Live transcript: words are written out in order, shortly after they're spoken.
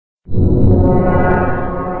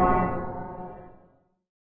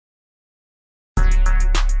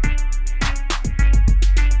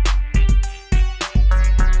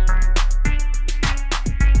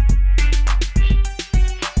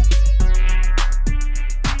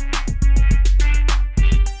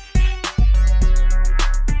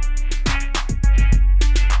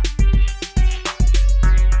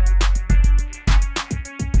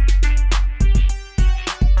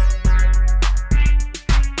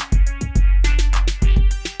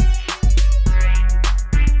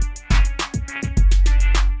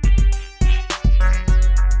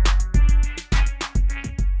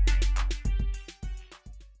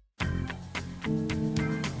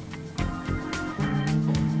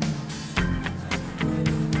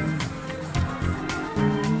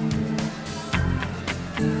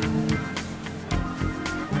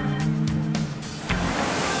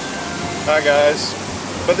Hi guys.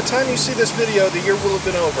 By the time you see this video, the year will have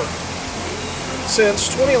been over. Since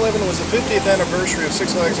 2011 was the 50th anniversary of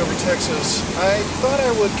Six Flags Over Texas, I thought I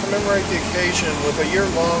would commemorate the occasion with a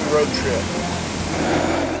year-long road trip.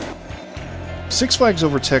 Six Flags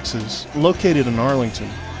Over Texas, located in Arlington,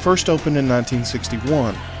 first opened in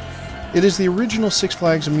 1961. It is the original Six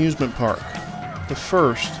Flags amusement park, the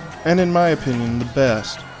first, and in my opinion, the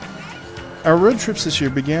best. Our road trips this year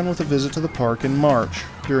began with a visit to the park in March,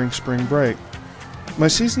 during spring break. My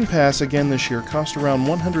season pass again this year cost around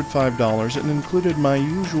 $105 and included my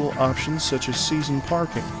usual options such as season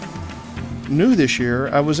parking. New this year,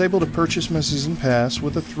 I was able to purchase my season pass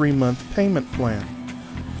with a 3-month payment plan.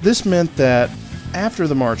 This meant that, after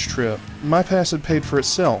the March trip, my pass had paid for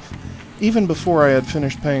itself, even before I had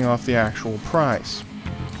finished paying off the actual price.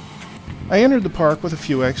 I entered the park with a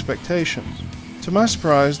few expectations. To my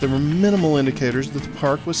surprise, there were minimal indicators that the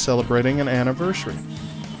park was celebrating an anniversary.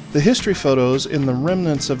 The history photos in the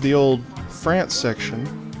remnants of the old France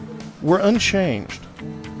section were unchanged,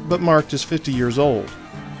 but marked as 50 years old,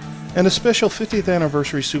 and a special 50th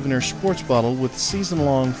anniversary souvenir sports bottle with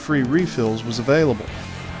season-long free refills was available.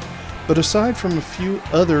 But aside from a few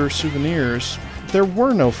other souvenirs, there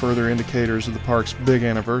were no further indicators of the park's big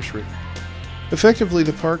anniversary. Effectively,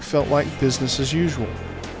 the park felt like business as usual.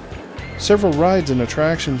 Several rides and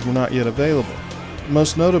attractions were not yet available.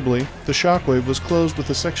 Most notably, the Shockwave was closed with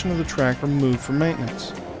a section of the track removed for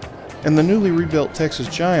maintenance, and the newly rebuilt Texas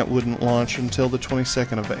Giant wouldn't launch until the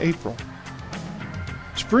 22nd of April.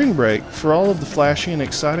 Spring break, for all of the flashy and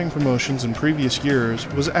exciting promotions in previous years,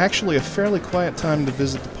 was actually a fairly quiet time to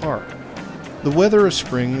visit the park. The weather of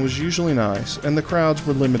spring was usually nice, and the crowds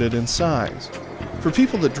were limited in size. For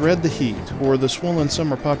people that dread the heat or the swollen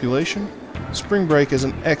summer population, spring break is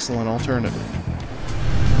an excellent alternative.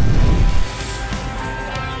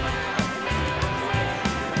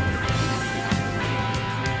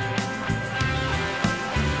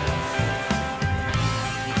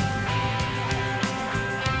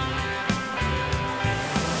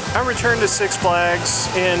 I returned to Six Flags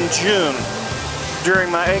in June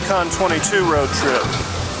during my Acon 22 road trip.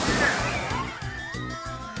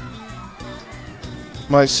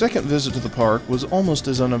 My second visit to the park was almost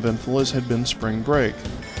as uneventful as had been spring break.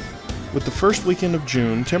 With the first weekend of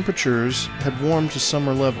June, temperatures had warmed to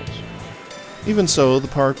summer levels. Even so, the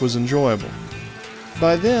park was enjoyable.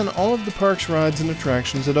 By then, all of the park's rides and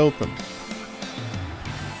attractions had opened.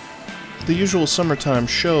 The usual summertime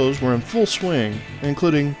shows were in full swing,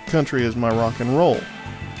 including Country Is My Rock and Roll.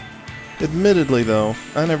 Admittedly, though,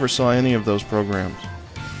 I never saw any of those programs.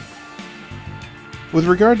 With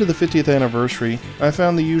regard to the 50th anniversary, I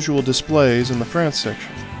found the usual displays in the France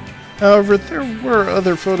section. However, there were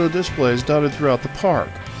other photo displays dotted throughout the park.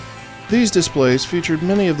 These displays featured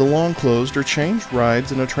many of the long-closed or changed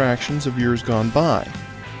rides and attractions of years gone by.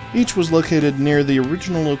 Each was located near the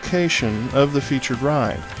original location of the featured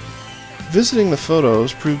ride. Visiting the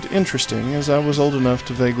photos proved interesting as I was old enough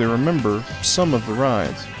to vaguely remember some of the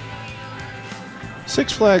rides.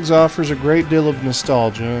 Six Flags offers a great deal of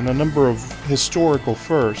nostalgia and a number of historical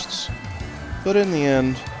firsts, but in the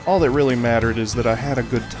end, all that really mattered is that I had a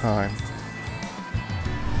good time.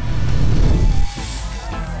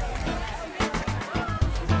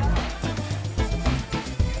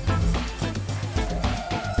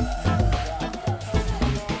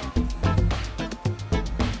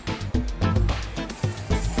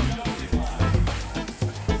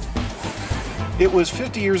 It was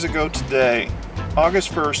 50 years ago today, August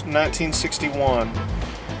 1st, 1961,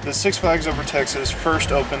 that Six Flags Over Texas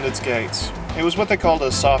first opened its gates. It was what they called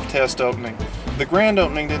a soft test opening. The grand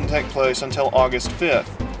opening didn't take place until August 5th.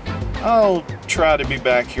 I'll try to be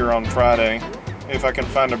back here on Friday, if I can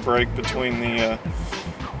find a break between the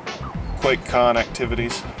QuakeCon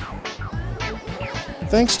activities.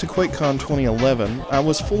 Thanks to QuakeCon 2011, I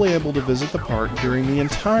was fully able to visit the park during the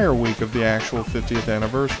entire week of the actual 50th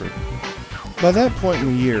anniversary. By that point in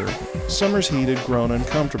the year, summer's heat had grown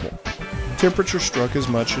uncomfortable. Temperatures struck as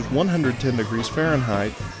much as 110 degrees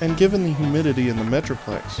Fahrenheit, and given the humidity in the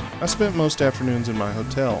Metroplex, I spent most afternoons in my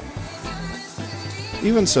hotel.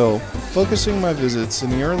 Even so, focusing my visits in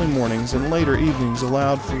the early mornings and later evenings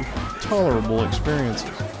allowed for tolerable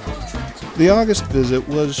experiences. The August visit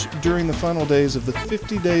was during the final days of the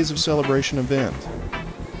 50 Days of Celebration event.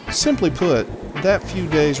 Simply put, that few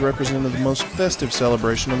days represented the most festive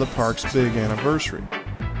celebration of the park's big anniversary.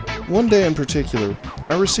 One day in particular,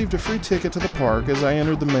 I received a free ticket to the park as I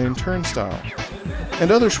entered the main turnstile, and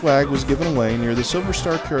other swag was given away near the Silver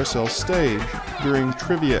Star Carousel stage during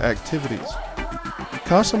trivia activities.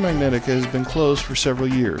 Casa Magnetica has been closed for several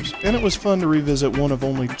years, and it was fun to revisit one of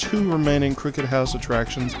only 2 remaining Crooked House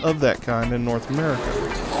attractions of that kind in North America.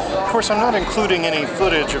 Of course, I'm not including any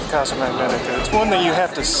footage of Casa Magnetica. It's one that you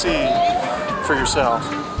have to see for yourself.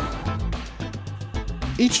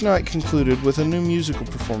 Each night concluded with a new musical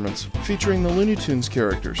performance featuring the Looney Tunes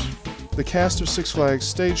characters, the cast of Six Flags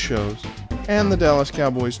stage shows, and the Dallas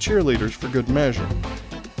Cowboys cheerleaders for good measure.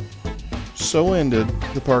 So ended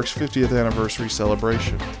the park's 50th anniversary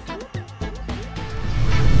celebration.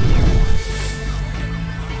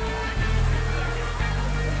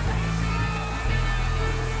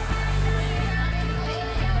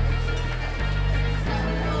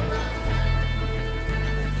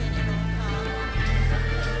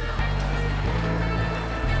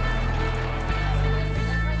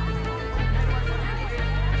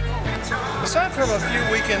 Aside from a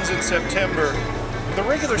few weekends in September, the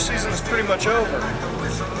regular season is pretty much over,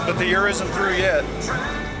 but the year isn't through yet.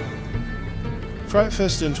 Fright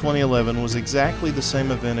Fest in 2011 was exactly the same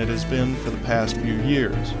event it has been for the past few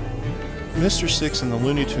years. Mr. Six and the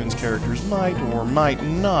Looney Tunes characters might or might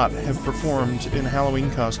not have performed in Halloween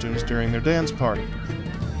costumes during their dance party,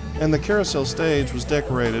 and the carousel stage was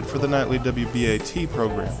decorated for the nightly WBAT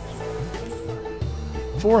program.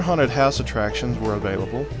 4 haunted house attractions were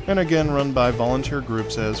available, and again run by volunteer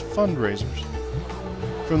groups as fundraisers.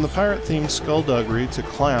 From the pirate-themed skullduggery to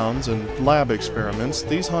clowns and lab experiments,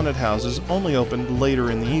 these haunted houses only opened later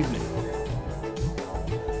in the evening.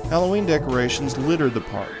 Halloween decorations littered the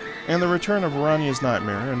park, and the return of Aranya's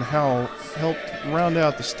Nightmare and Howl helped round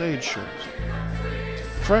out the stage shows.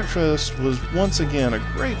 Fright Fest was once again a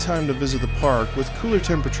great time to visit the park with cooler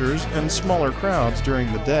temperatures and smaller crowds during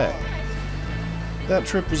the day. That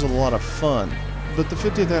trip was a lot of fun, but the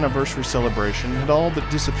 50th anniversary celebration had all but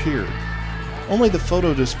disappeared. Only the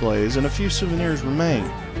photo displays and a few souvenirs remained.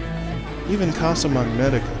 Even Casa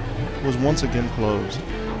Magnetica was once again closed.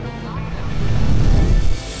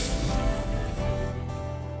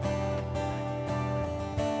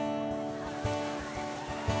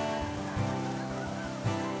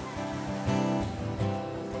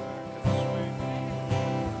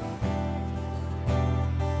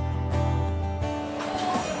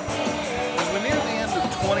 As we near the end of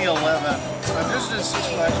 2011, I visited Six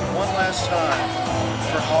Flags one last time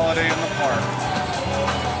for Holiday in the Park.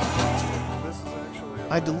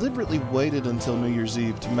 I deliberately waited until New Year's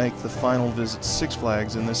Eve to make the final visit to Six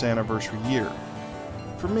Flags in this anniversary year.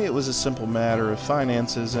 For me, it was a simple matter of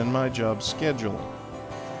finances and my job scheduling.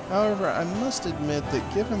 However, I must admit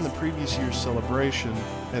that given the previous year's celebration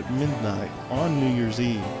at midnight on New Year's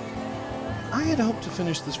Eve, I had hoped to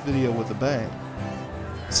finish this video with a bang.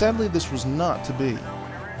 Sadly, this was not to be.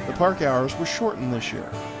 The park hours were shortened this year,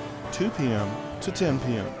 2 p.m. to 10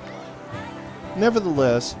 p.m.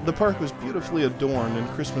 Nevertheless, the park was beautifully adorned in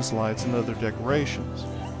Christmas lights and other decorations.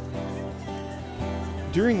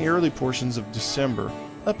 During the early portions of December,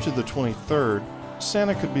 up to the 23rd,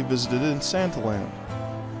 Santa could be visited in Santaland.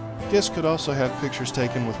 Guests could also have pictures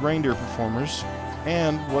taken with reindeer performers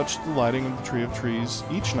and watch the lighting of the Tree of Trees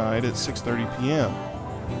each night at 6:30 p.m.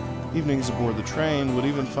 Evenings aboard the train would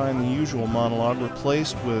even find the usual monologue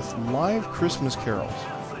replaced with live Christmas carols.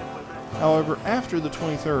 However, after the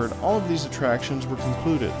 23rd, all of these attractions were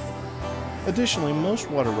concluded. Additionally, most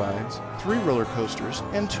water rides, 3 roller coasters,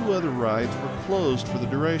 and 2 other rides were closed for the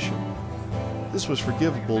duration. This was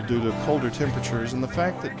forgivable due to colder temperatures and the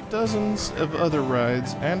fact that dozens of other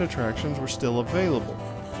rides and attractions were still available.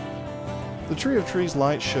 The Tree of Trees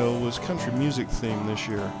light show was country music themed this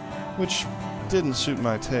year, which didn't suit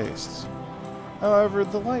my tastes. However,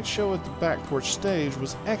 the light show at the back porch stage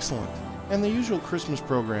was excellent, and the usual Christmas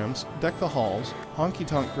programs, Deck the Halls, Honky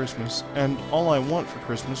Tonk Christmas, and All I Want for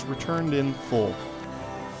Christmas returned in full.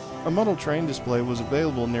 A model train display was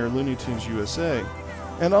available near Looney Tunes USA,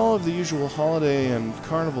 and all of the usual holiday and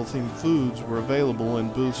carnival themed foods were available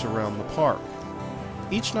in booths around the park.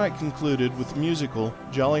 Each night concluded with musical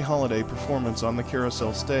Jolly Holiday performance on the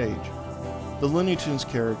carousel stage. The Looney Tunes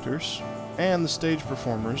characters and the stage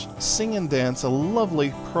performers sing and dance a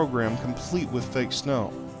lovely program complete with fake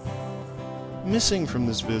snow. Missing from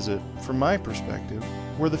this visit, from my perspective,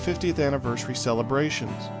 were the 50th anniversary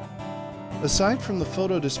celebrations. Aside from the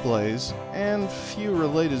photo displays and few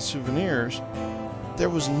related souvenirs, there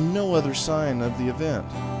was no other sign of the event.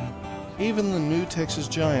 Even the new Texas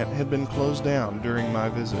Giant had been closed down during my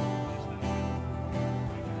visit.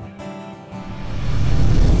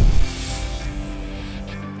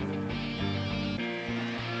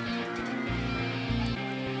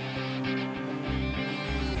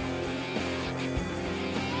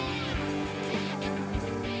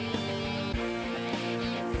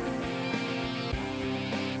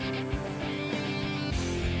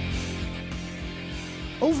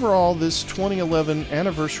 Overall, this 2011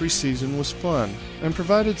 anniversary season was fun and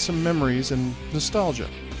provided some memories and nostalgia.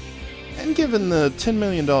 And given the $10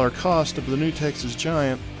 million cost of the new Texas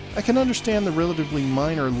Giant, I can understand the relatively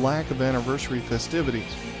minor lack of anniversary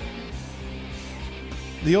festivities.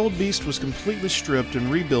 The old beast was completely stripped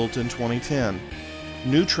and rebuilt in 2010.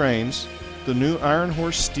 New trains, the new Iron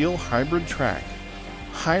Horse Steel Hybrid track,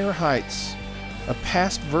 higher heights, a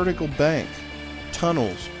past vertical bank,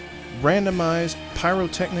 tunnels, randomized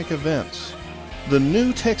pyrotechnic events. The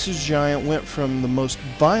new Texas Giant went from the most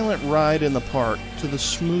violent ride in the park to the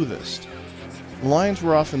smoothest. Lines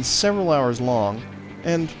were often several hours long,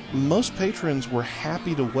 and most patrons were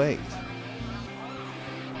happy to wait.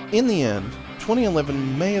 In the end,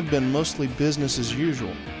 2011 may have been mostly business as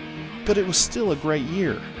usual, but it was still a great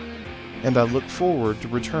year, and I look forward to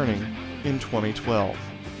returning in 2012.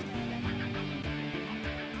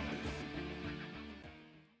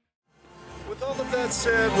 With all of that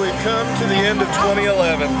said, we've come to the end of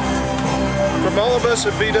 2011. From all of us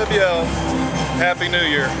at BWL, Happy New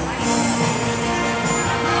Year.